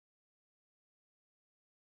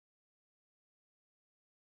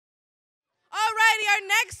righty, our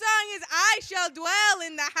next song is I Shall Dwell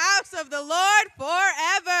in the House of the Lord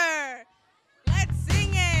Forever. Let's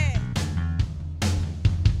sing it.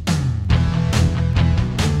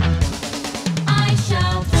 I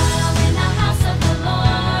shall dwell in the house of the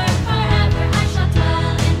Lord forever. I shall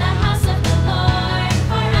dwell in the house of the Lord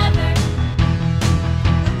forever.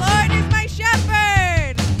 The Lord is my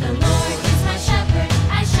shepherd. The Lord is my shepherd,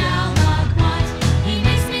 I shall not want. He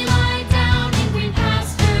makes me lie down in green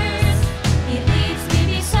pastures. He leads me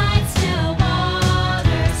beside still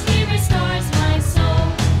waters. He restores my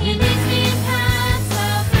soul. He leads me in paths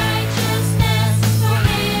of righteousness for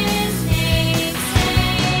His name's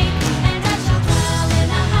sake. And I shall dwell in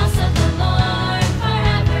the house of the Lord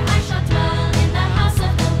forever. I shall dwell in the house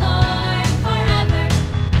of the Lord forever.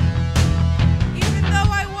 Even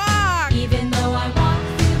though I walk. Even though I walk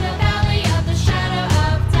through the valley of the shadow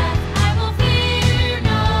of death, I will fear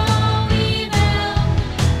no evil,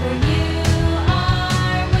 for you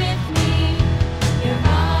are with me. Your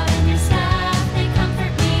rod and your staff, they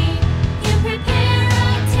comfort me. You prepare a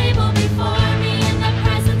table before me in the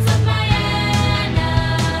presence of my enemies.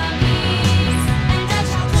 And I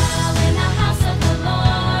shall dwell in the house of the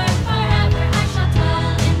Lord forever. I shall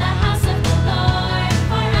dwell in the house of the Lord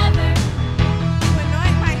forever. You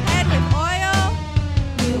anoint my head with oil.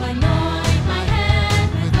 You anoint my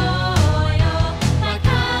head with oil, my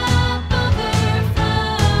cup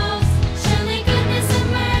overflows. Surely goodness and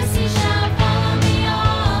mercy shall follow me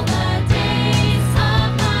all the days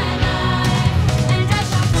of my life. And I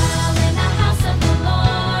shall dwell in the house of the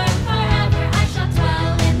Lord forever. I shall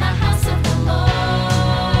dwell in the house of the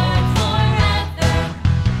Lord forever.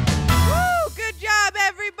 Woo! Good job,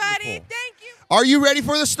 everybody. Thank you. Are you ready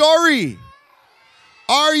for the story?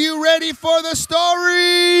 Are you ready for the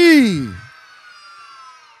story?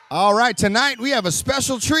 All right, tonight we have a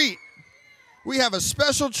special treat. We have a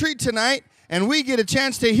special treat tonight, and we get a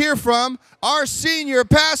chance to hear from our senior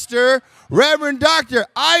pastor, Reverend Dr.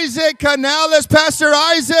 Isaac Canales. Pastor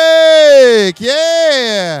Isaac,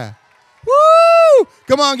 yeah. Woo!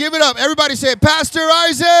 Come on, give it up. Everybody say, Pastor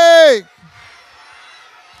Isaac.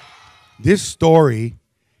 This story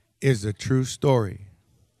is a true story.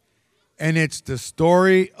 And it's the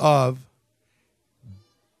story of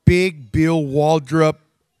Big Bill Waldrop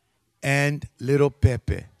and Little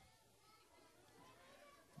Pepe.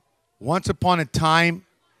 Once upon a time,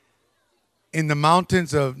 in the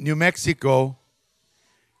mountains of New Mexico,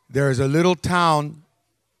 there is a little town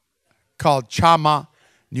called Chama,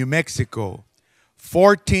 New Mexico,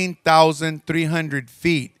 14,300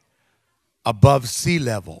 feet above sea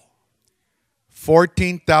level.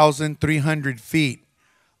 14,300 feet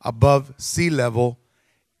above sea level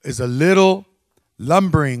is a little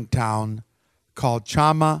lumbering town called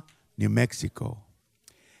Chama, New Mexico.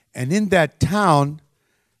 And in that town,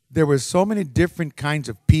 there were so many different kinds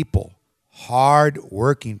of people,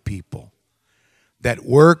 hard-working people, that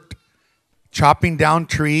worked chopping down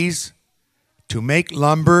trees to make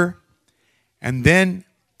lumber, and then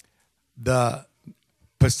the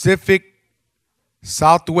Pacific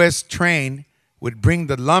Southwest train would bring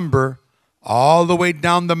the lumber all the way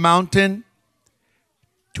down the mountain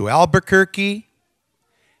to Albuquerque,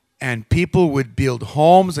 and people would build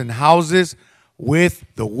homes and houses with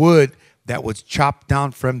the wood that was chopped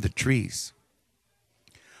down from the trees.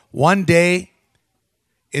 One day,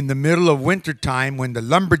 in the middle of wintertime, when the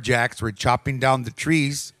lumberjacks were chopping down the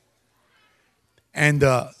trees, and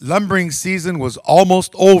the lumbering season was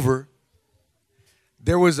almost over,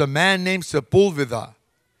 there was a man named Blvd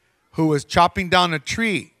who was chopping down a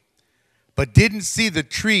tree, but didn't see the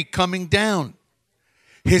tree coming down.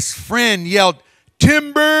 His friend yelled,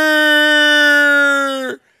 "Timber!"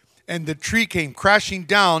 And the tree came crashing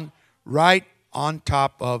down right on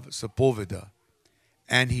top of Blvd,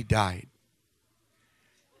 and he died.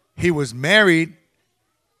 He was married,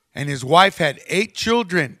 and his wife had 8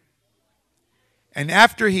 children. And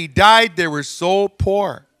after he died, they were so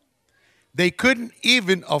poor, they couldn't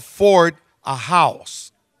even afford a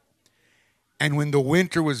house. And when the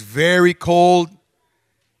winter was very cold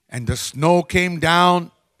and the snow came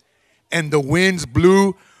down and the winds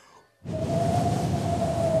blew,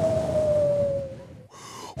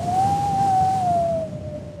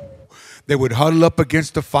 they would huddle up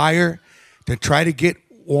against the fire to try to get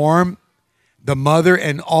warm, the mother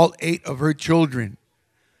and all 8 of her children.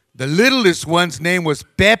 The littlest one's name was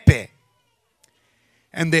Pepe.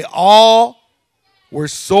 And they all were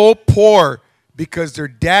so poor because their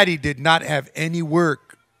daddy did not have any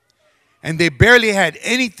work. And they barely had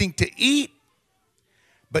anything to eat.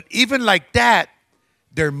 But even like that,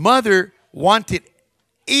 their mother wanted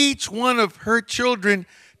each one of her children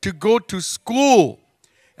to go to school.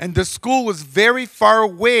 And the school was very far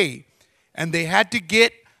away. And they had to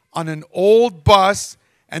get on an old bus,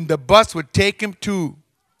 and the bus would take him to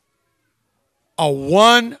a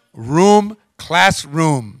one-room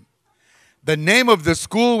classroom. The name of the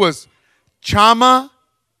school was Chama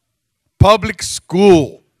Public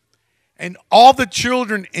School. And all the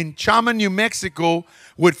children in Chama, New Mexico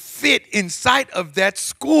would fit inside of that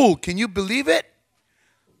school. Can you believe it?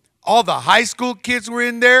 All the high school kids were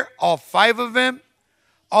in there, all 5 of them.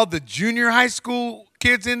 All the junior high school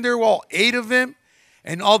kids in there, all 8 of them.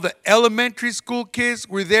 And all the elementary school kids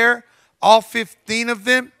were there, all 15 of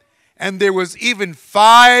them. And there was even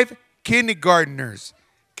 5 kindergartners.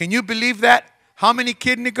 Can you believe that? How many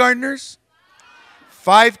kindergartners?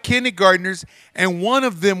 5 kindergartners, and one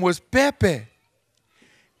of them was Pepe.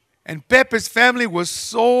 And Pepe's family was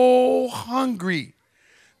so hungry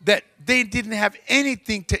that they didn't have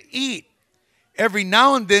anything to eat. Every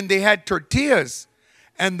now and then they had tortillas,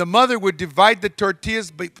 and the mother would divide the tortillas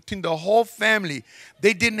between the whole family.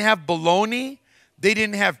 They didn't have bologna. They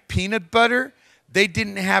didn't have peanut butter. They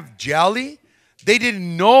didn't have jelly. They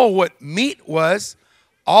didn't know what meat was.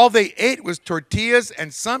 All they ate was tortillas,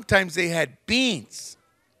 and sometimes they had beans.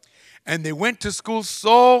 And they went to school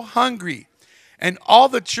so hungry. And all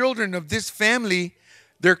the children of this family,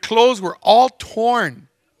 their clothes were all torn.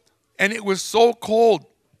 And it was so cold.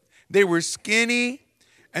 They were skinny,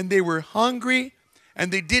 and they were hungry,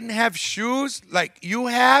 and they didn't have shoes like you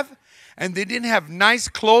have, and they didn't have nice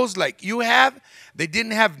clothes like you have. They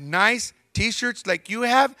didn't have nice T-shirts like you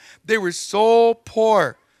have. They were so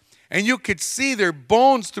poor. And you could see their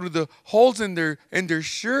bones through the holes in their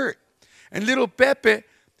shirt. And little Pepe,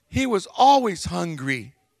 he was always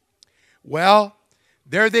hungry. Well,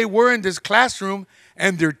 there they were in this classroom,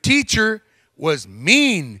 and their teacher was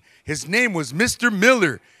mean. His name was Mr.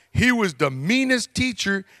 Miller. He was the meanest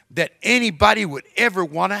teacher that anybody would ever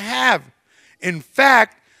want to have. In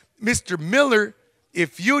fact, Mr. Miller,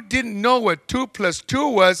 if you didn't know what 2 + 2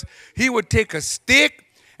 was, he would take a stick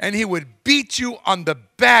and he would beat you on the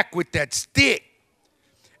back with that stick.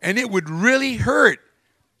 And it would really hurt.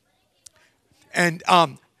 And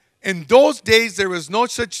in those days, there was no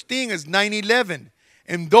such thing as 9/11.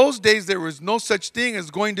 In those days, there was no such thing as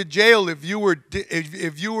going to jail if you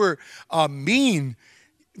were mean.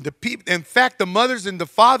 In fact, the mothers and the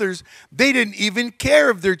fathers, they didn't even care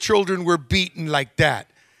if their children were beaten like that.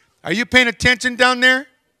 Are you paying attention down there?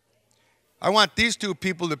 I want these 2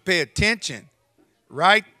 people to pay attention.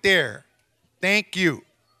 Right there. Thank you.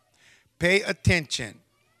 Pay attention.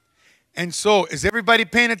 And so, is everybody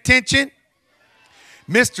paying attention?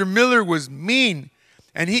 Mr. Miller was mean.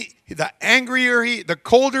 And the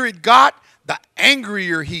colder it got, the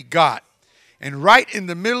angrier he got. And right in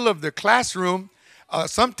the middle of the classroom,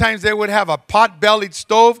 sometimes they would have a pot-bellied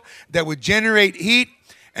stove that would generate heat.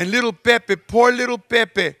 And little Pepe, poor little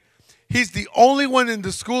Pepe, he's the only one in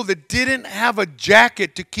the school that didn't have a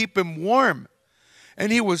jacket to keep him warm.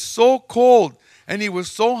 And he was so cold, and he was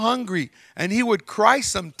so hungry, and he would cry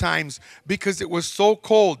sometimes because it was so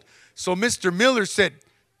cold. So Mr. Miller said,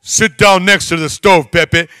 "Sit down next to the stove,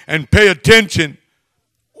 Pepe, and pay attention."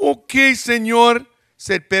 "Okay, senor,"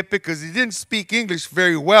 said Pepe, because he didn't speak English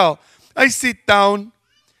very well. "I sit down."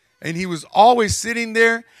 And he was always sitting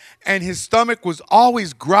there, and his stomach was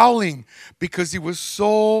always growling because he was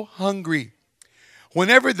so hungry.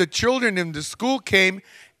 Whenever the children in the school came,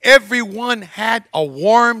 everyone had a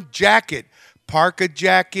warm jacket, parka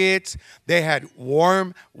jackets. They had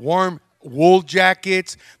warm wool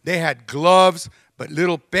jackets. They had gloves, but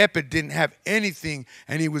little Pepe didn't have anything,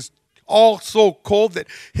 and he was all so cold that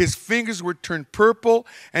his fingers would turn purple,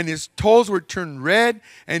 and his toes would turn red,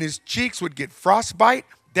 and his cheeks would get frostbite.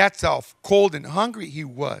 That's how cold and hungry he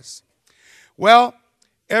was. Well,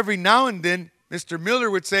 every now and then, Mr. Miller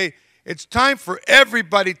would say, "It's time for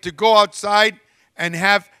everybody to go outside and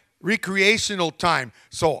have recreational time.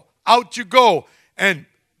 So out you go. And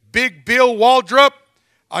Big Bill Waldrop,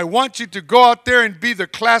 I want you to go out there and be the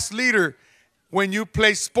class leader when you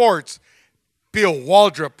play sports." Bill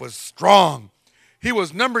Waldrop was strong. He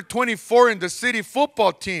was number 24 in the city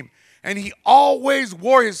football team, and he always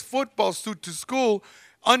wore his football suit to school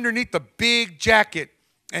underneath a big jacket.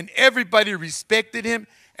 And everybody respected him,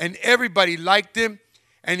 and everybody liked him,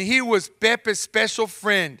 and he was Pepe's special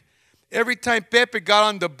friend. Every time Pepe got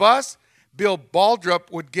on the bus, Bill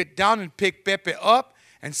Waldrop would get down and pick Pepe up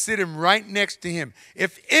and sit him right next to him.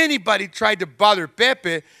 If anybody tried to bother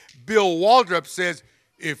Pepe, Bill Waldrop says,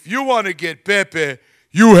 "If you want to get Pepe,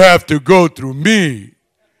 you have to go through me."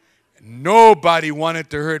 Nobody wanted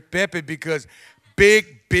to hurt Pepe because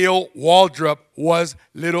Big Bill Waldrop was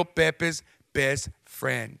little Pepe's best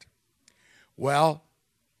friend. Well,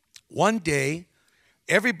 One day,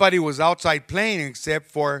 everybody was outside playing except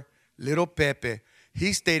for little Pepe.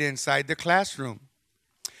 He stayed inside the classroom.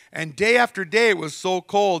 And day after day, it was so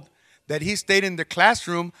cold that he stayed in the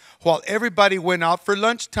classroom while everybody went out for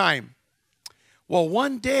lunchtime. Well,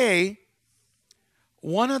 one day,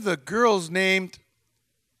 one of the girls named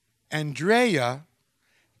Andrea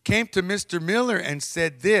came to Mr. Miller and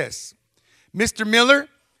said this, Mr. Miller,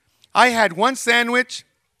 I had one sandwich,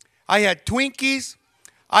 I had Twinkies,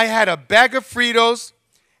 I had a bag of Fritos,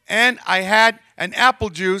 and I had an apple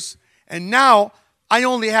juice, and now I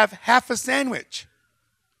only have half a sandwich.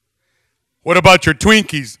 What about your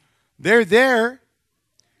Twinkies? They're there.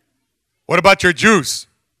 What about your juice?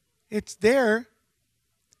 It's there.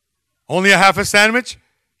 Only a half a sandwich?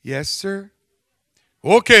 Yes, sir.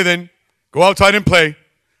 Okay, then. Go outside and play.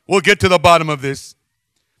 We'll get to the bottom of this.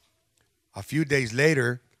 A few days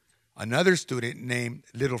later, another student named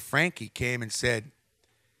Little Frankie came and said,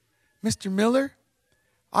 Mr. Miller,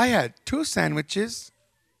 I had 2 sandwiches,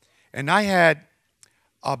 and I had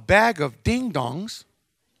a bag of ding-dongs,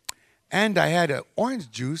 and I had an orange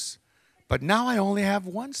juice, but now I only have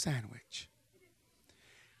 1 sandwich.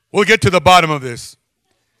 We'll get to the bottom of this.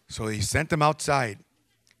 So he sent them outside.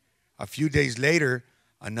 A few days later,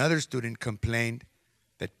 another student complained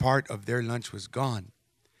that part of their lunch was gone,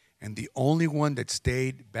 and the only one that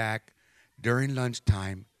stayed back during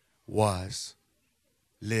lunchtime was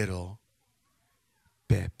little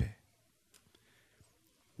Pepe.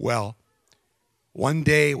 Well, one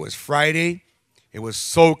day, it was Friday. It was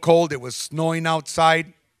so cold, it was snowing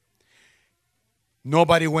outside.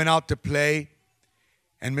 Nobody went out to play.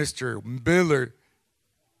 And Mr. Miller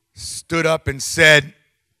stood up and said,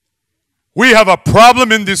 we have a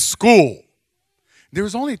problem in this school. There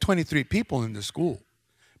was only 23 people in the school,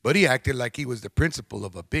 but he acted like he was the principal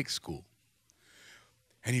of a big school.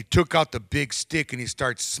 And he took out the big stick and he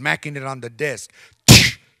started smacking it on the desk.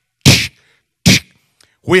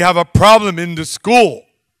 We have a problem in the school.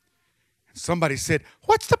 Somebody said,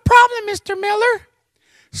 what's the problem, Mr. Miller?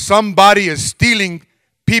 Somebody is stealing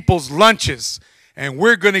people's lunches, and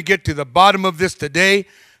we're going to get to the bottom of this today.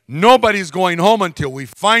 Nobody's going home until we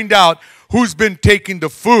find out who's been taking the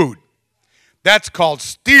food. That's called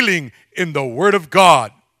stealing in the Word of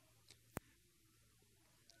God.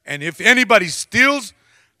 And if anybody steals,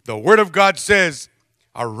 the Word of God says,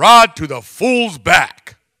 a rod to the fool's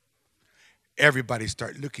back. Everybody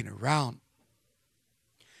start looking around.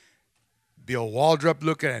 Bill Waldrop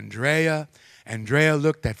looked at Andrea. Andrea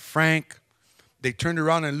looked at Frank. They turned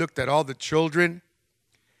around and looked at all the children.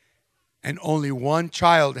 And only one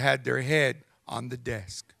child had their head on the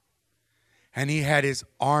desk. And he had his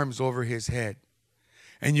arms over his head.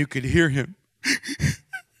 And you could hear him.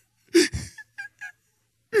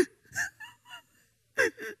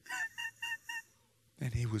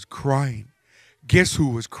 And he was crying. Guess who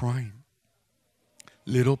was crying?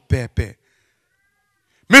 Little Pepe.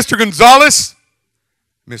 Mr. Gonzalez,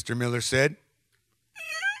 Mr. Miller said,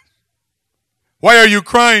 why are you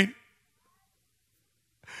crying?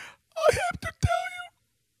 I have to tell you,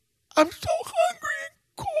 I'm so hungry and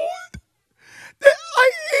cold that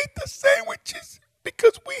I ate the sandwiches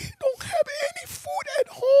because we don't have any food at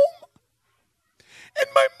home. And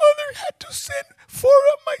my mother had to send 4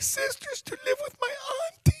 of my sisters to live with my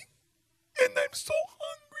auntie. And I'm so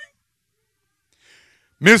hungry.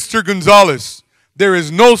 Mr. Gonzalez, there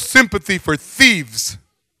is no sympathy for thieves.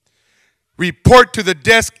 Report to the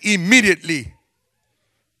desk immediately.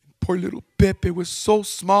 Poor little Pepe was so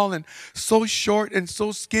small and so short and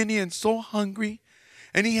so skinny and so hungry.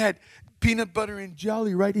 And he had peanut butter and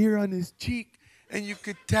jelly right here on his cheek. And you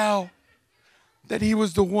could tell that he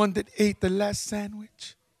was the one that ate the last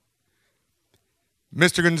sandwich.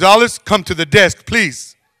 Mr. Gonzalez, come to the desk,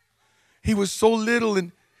 please. He was so little,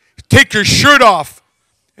 and take your shirt off.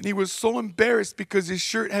 And he was so embarrassed because his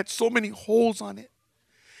shirt had so many holes on it.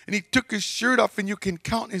 And he took his shirt off, and you can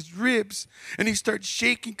count his ribs. And he started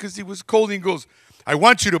shaking because he was cold. And he goes, I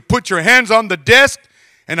want you to put your hands on the desk,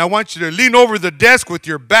 and I want you to lean over the desk with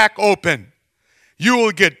your back open. You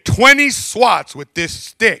will get 20 swats with this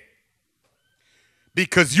stick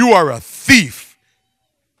because you are a thief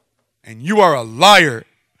and you are a liar.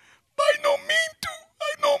 I don't mean to.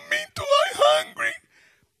 I'm hungry.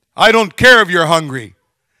 I don't care if you're hungry.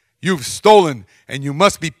 You've stolen, and you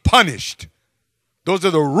must be punished. Those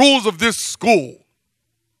are the rules of this school.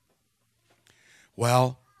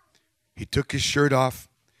 Well, he took his shirt off,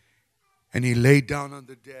 and he laid down on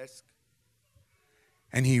the desk,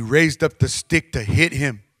 and he raised up the stick to hit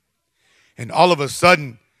him. And all of a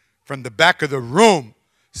sudden, from the back of the room,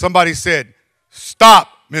 somebody said, "Stop,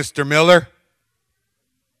 Mr. Miller."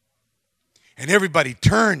 And everybody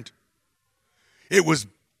turned, It was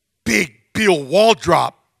Big Bill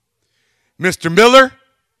Waldrop. Mr. Miller,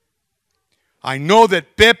 I know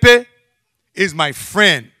that Pepe is my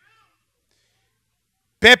friend.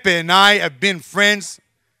 Pepe and I have been friends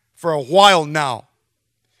for a while now.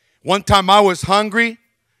 One time I was hungry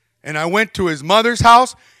and I went to his mother's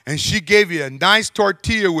house and she gave you a nice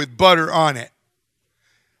tortilla with butter on it.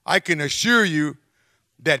 I can assure you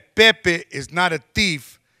that Pepe is not a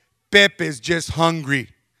thief. Pepe is just hungry.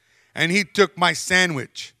 And he took my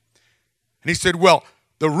sandwich. And he said, well,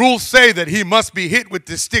 the rules say that he must be hit with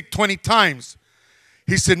the stick 20 times.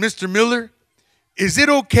 He said, Mr. Miller, is it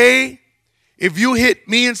okay if you hit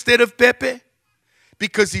me instead of Pepe?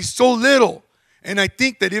 Because he's so little. And I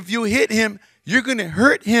think that if you hit him, you're going to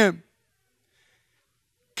hurt him.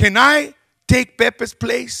 Can I take Pepe's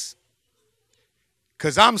place?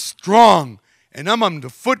 Because I'm strong and I'm on the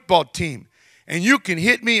football team. And you can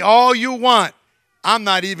hit me all you want. I'm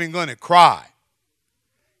not even going to cry.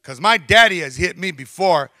 Because my daddy has hit me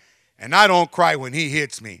before, and I don't cry when he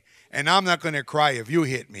hits me. And I'm not going to cry if you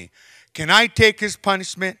hit me. Can I take his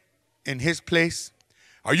punishment in his place?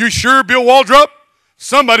 Are you sure, Bill Waldrop?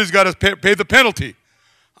 Somebody's got to pay the penalty.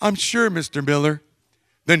 I'm sure, Mr. Miller.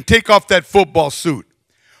 Then take off that football suit.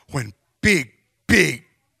 When Big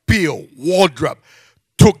Bill Waldrop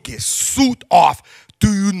took his suit off,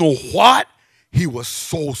 do you know what? He was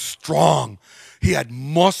so strong. He had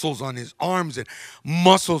muscles on his arms and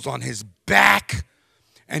muscles on his back.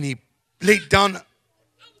 And he laid down.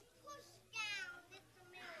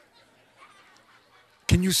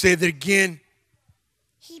 Can you say that again?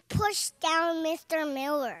 He pushed down Mr.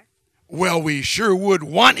 Miller. Well, we sure would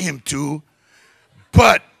want him to,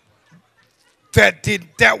 but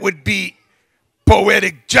that would be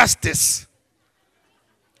poetic justice.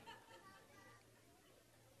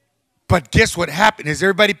 But guess what happened? Is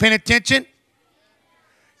everybody paying attention?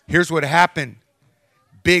 Here's what happened.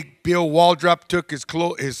 Big Bill Waldrop took his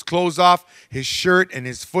clothes off, his shirt and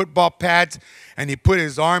his football pads, and he put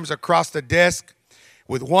his arms across the desk.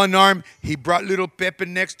 With one arm, he brought little Pepe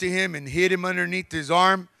next to him and hit him underneath his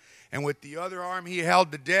arm. And with the other arm, he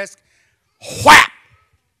held the desk. Whap!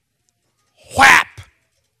 Whap!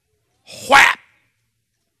 Whap!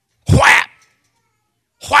 Whap!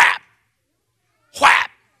 Whap!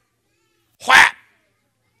 Whap! Whap!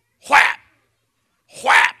 Whap!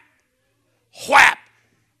 Whap! Whap!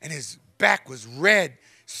 And his back was red,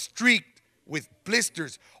 streaked with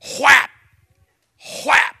blisters. Whap!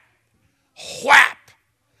 Whap! Whap!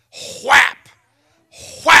 Whap!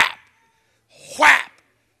 Whap! Whap!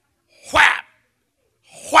 Whap!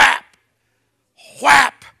 Whap!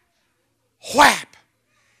 Whap! Whap!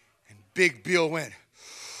 And Big Bill went,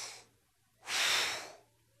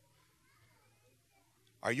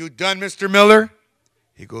 are you done, Mr. Miller?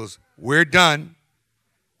 He goes, we're done.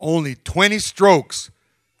 Only 20 strokes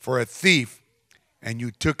for a thief, and you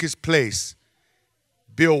took his place.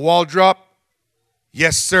 Bill Waldrop,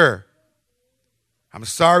 yes, sir. I'm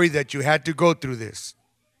sorry that you had to go through this,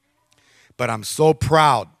 but I'm so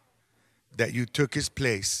proud that you took his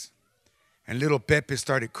place. And little Pepe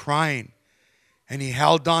started crying, and he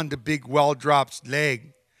held on to Big Waldrop's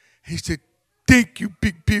leg. He said, thank you,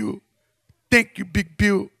 Big Bill. Thank you, Big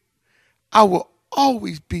Bill. I will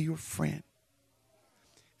always be your friend.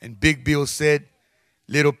 And Big Bill said,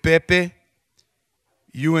 little Pepe,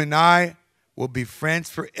 you and I will be friends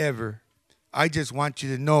forever. I just want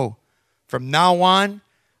you to know, from now on,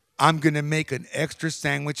 I'm going to make an extra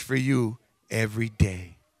sandwich for you every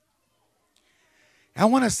day. I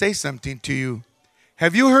want to say something to you.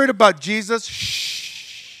 Have you heard about Jesus?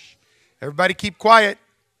 Shh. Everybody keep quiet.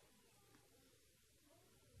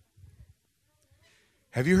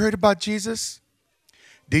 Have you heard about Jesus?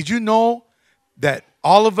 Did you know that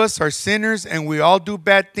all of us are sinners and we all do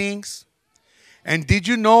bad things? And did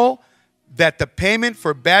you know that the payment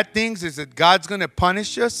for bad things is that God's going to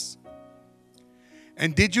punish us?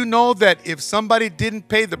 And did you know that if somebody didn't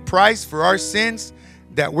pay the price for our sins,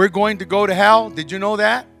 that we're going to go to hell? Did you know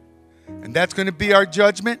that? And that's going to be our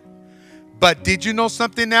judgment. But did you know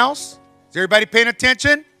something else? Is everybody paying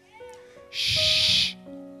attention? Shh.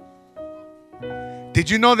 Did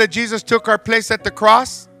you know that Jesus took our place at the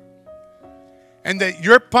cross? And that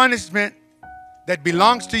your punishment that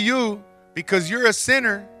belongs to you because you're a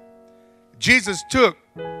sinner, Jesus took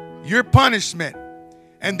your punishment.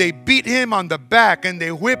 And they beat him on the back and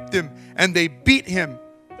they whipped him and they beat him.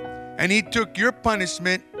 And he took your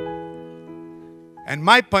punishment and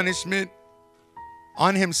my punishment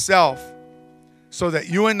on himself so that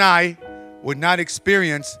you and I would not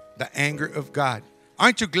experience the anger of God.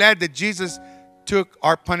 Aren't you glad that Jesus took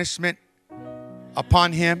our punishment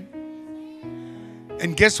upon him?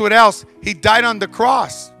 And guess what else? He died on the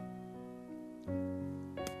cross.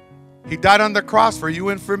 He died on the cross for you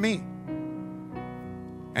and for me.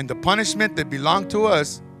 And the punishment that belonged to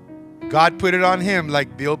us, God put it on him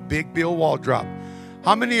like Big Bill Waldrop.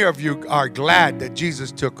 How many of you are glad that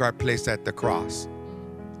Jesus took our place at the cross?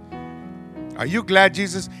 Are you glad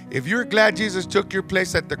Jesus? If you're glad Jesus took your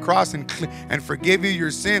place at the cross and forgave you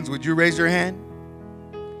your sins, would you raise your hand?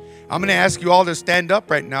 I'm going to ask you all to stand up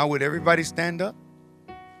right now. Would everybody stand up?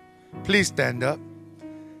 Please stand up.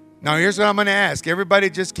 Now here's what I'm going to ask. Everybody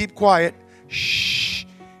just keep quiet. Shh.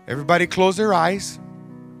 Everybody close their eyes.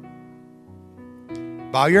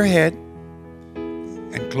 Bow your head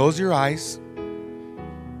and close your eyes.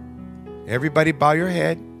 Everybody bow your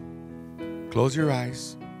head. Close your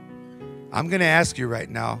eyes. I'm going to ask you right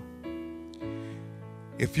now.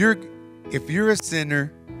 If you're a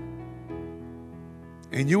sinner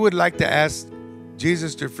and you would like to ask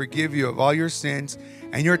Jesus to forgive you of all your sins,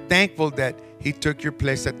 and you're thankful that he took your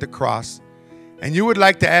place at the cross, and you would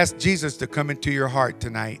like to ask Jesus to come into your heart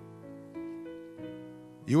tonight.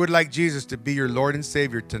 You would like Jesus to be your Lord and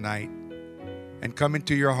Savior tonight and come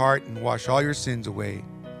into your heart and wash all your sins away.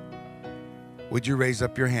 Would you raise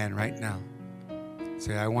up your hand right now?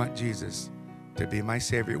 Say, I want Jesus to be my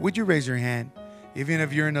Savior. Would you raise your hand? Even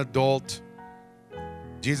if you're an adult,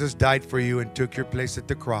 Jesus died for you and took your place at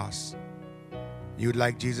the cross. You'd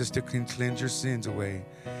like Jesus to cleanse your sins away.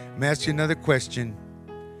 I'm going to ask you another question.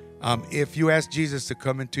 If you ask Jesus to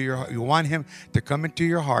come into your heart, you want him to come into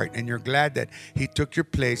your heart, and you're glad that he took your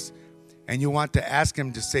place, and you want to ask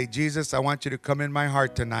him to say, Jesus, I want you to come in my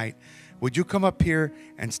heart tonight. Would you come up here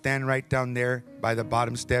and stand right down there by the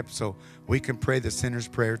bottom step so we can pray the sinner's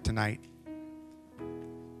prayer tonight?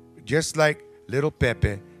 Just like little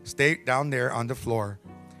Pepe, stay down there on the floor,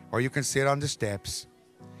 or you can sit on the steps.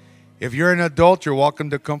 If you're an adult, you're welcome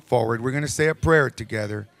to come forward. We're going to say a prayer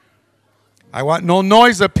together. I want no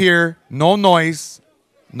noise up here. No noise.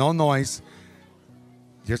 No noise.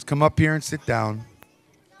 Just come up here and sit down.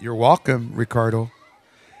 You're welcome, Ricardo.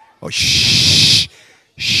 Oh, shh.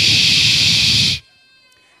 Shh.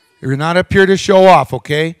 You're not up here to show off,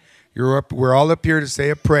 okay? We're all up here to say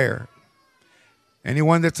a prayer.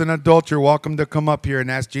 Anyone that's an adult, you're welcome to come up here and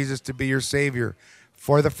ask Jesus to be your Savior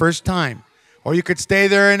for the first time. Or you could stay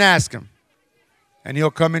there and ask him, and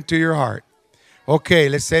he'll come into your heart. Okay,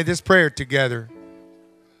 let's say this prayer together.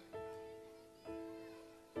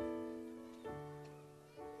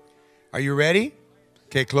 Are you ready?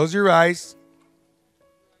 Okay, close your eyes.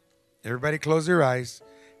 Everybody close their eyes.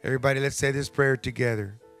 Everybody, let's say this prayer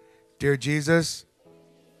together. Dear Jesus,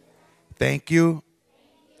 thank you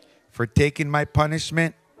for taking my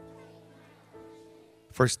punishment,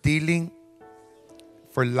 for stealing,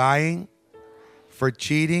 for lying, for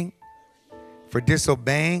cheating, for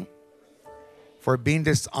disobeying, for being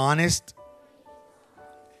dishonest,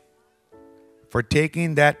 for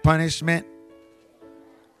taking that punishment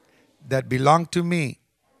that belonged to me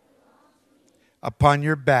upon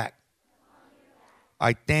your back.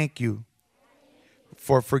 I thank you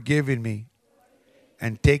for forgiving me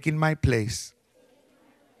and taking my place.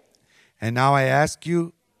 And now I ask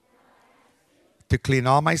you to clean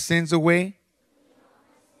all my sins away,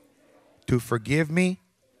 to forgive me,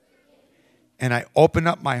 and I open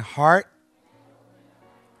up my heart,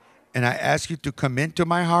 and I ask you to come into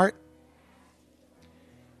my heart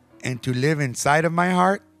and to live inside of my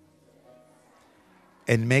heart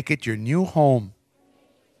and make it your new home.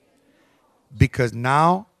 Because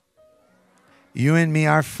now you and me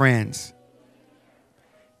are friends.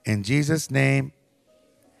 In Jesus' name,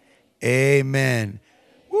 amen.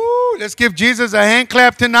 Woo! Let's give Jesus a hand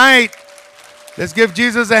clap tonight. Let's give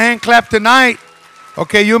Jesus a hand clap tonight.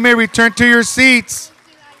 Okay, you may return to your seats.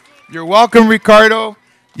 You're welcome, Ricardo.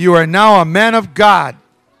 You are now a man of God.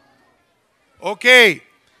 Okay.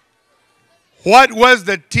 What was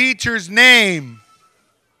the teacher's name?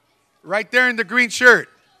 Right there in the green shirt.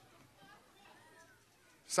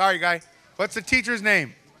 Sorry, guy. What's the teacher's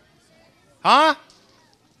name? Huh?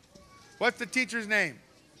 What's the teacher's name?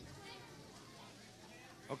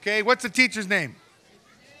 Okay, what's the teacher's name?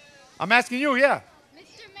 I'm asking you, yeah.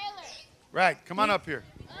 Mr. Miller. Right, come on up here.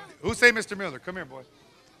 Who say Mr. Miller? Come here, boy.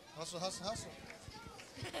 Hustle, hustle, hustle.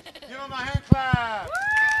 Give him a hand clap.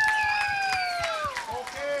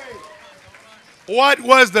 Okay. What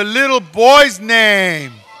was the little boy's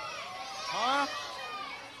name? Huh?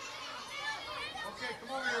 Okay,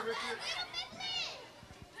 come over here, Richard.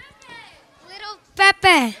 Little Pepe.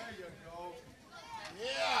 There you go.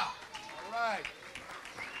 Yeah. All right.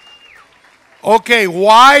 Okay,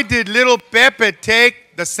 why did little Pepe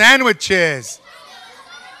take the sandwiches?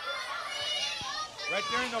 Right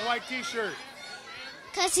there in the white t-shirt.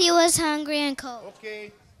 Because he was hungry and cold.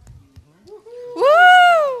 Okay. Woo!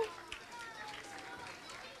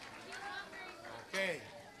 Okay.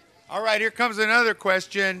 All right, here comes another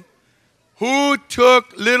question. Who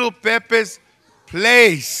took little Pepe's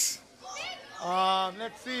place?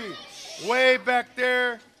 Let's see. Way back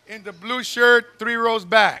there in the blue shirt, 3 rows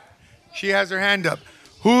back. She has her hand up.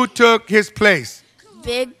 Who took his place?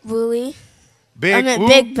 Big Willie. Big who?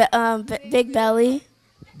 Big Belly.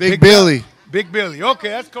 Big Billy. Big Billy. Okay,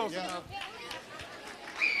 that's close enough.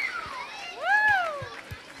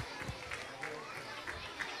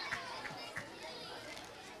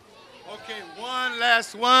 Okay, one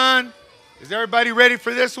last one. Is everybody ready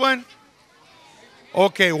for this one?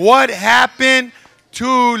 Okay, what happened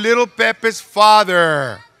to little Pepe's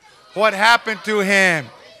father? What happened to him?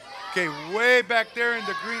 Okay, way back there in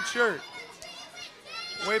the green shirt.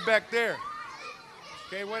 Way back there.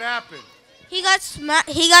 Okay, what happened? He got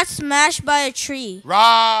smashed by a tree.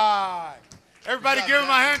 Right. Everybody give him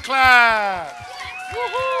a hand clap.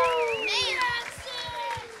 Woohoo.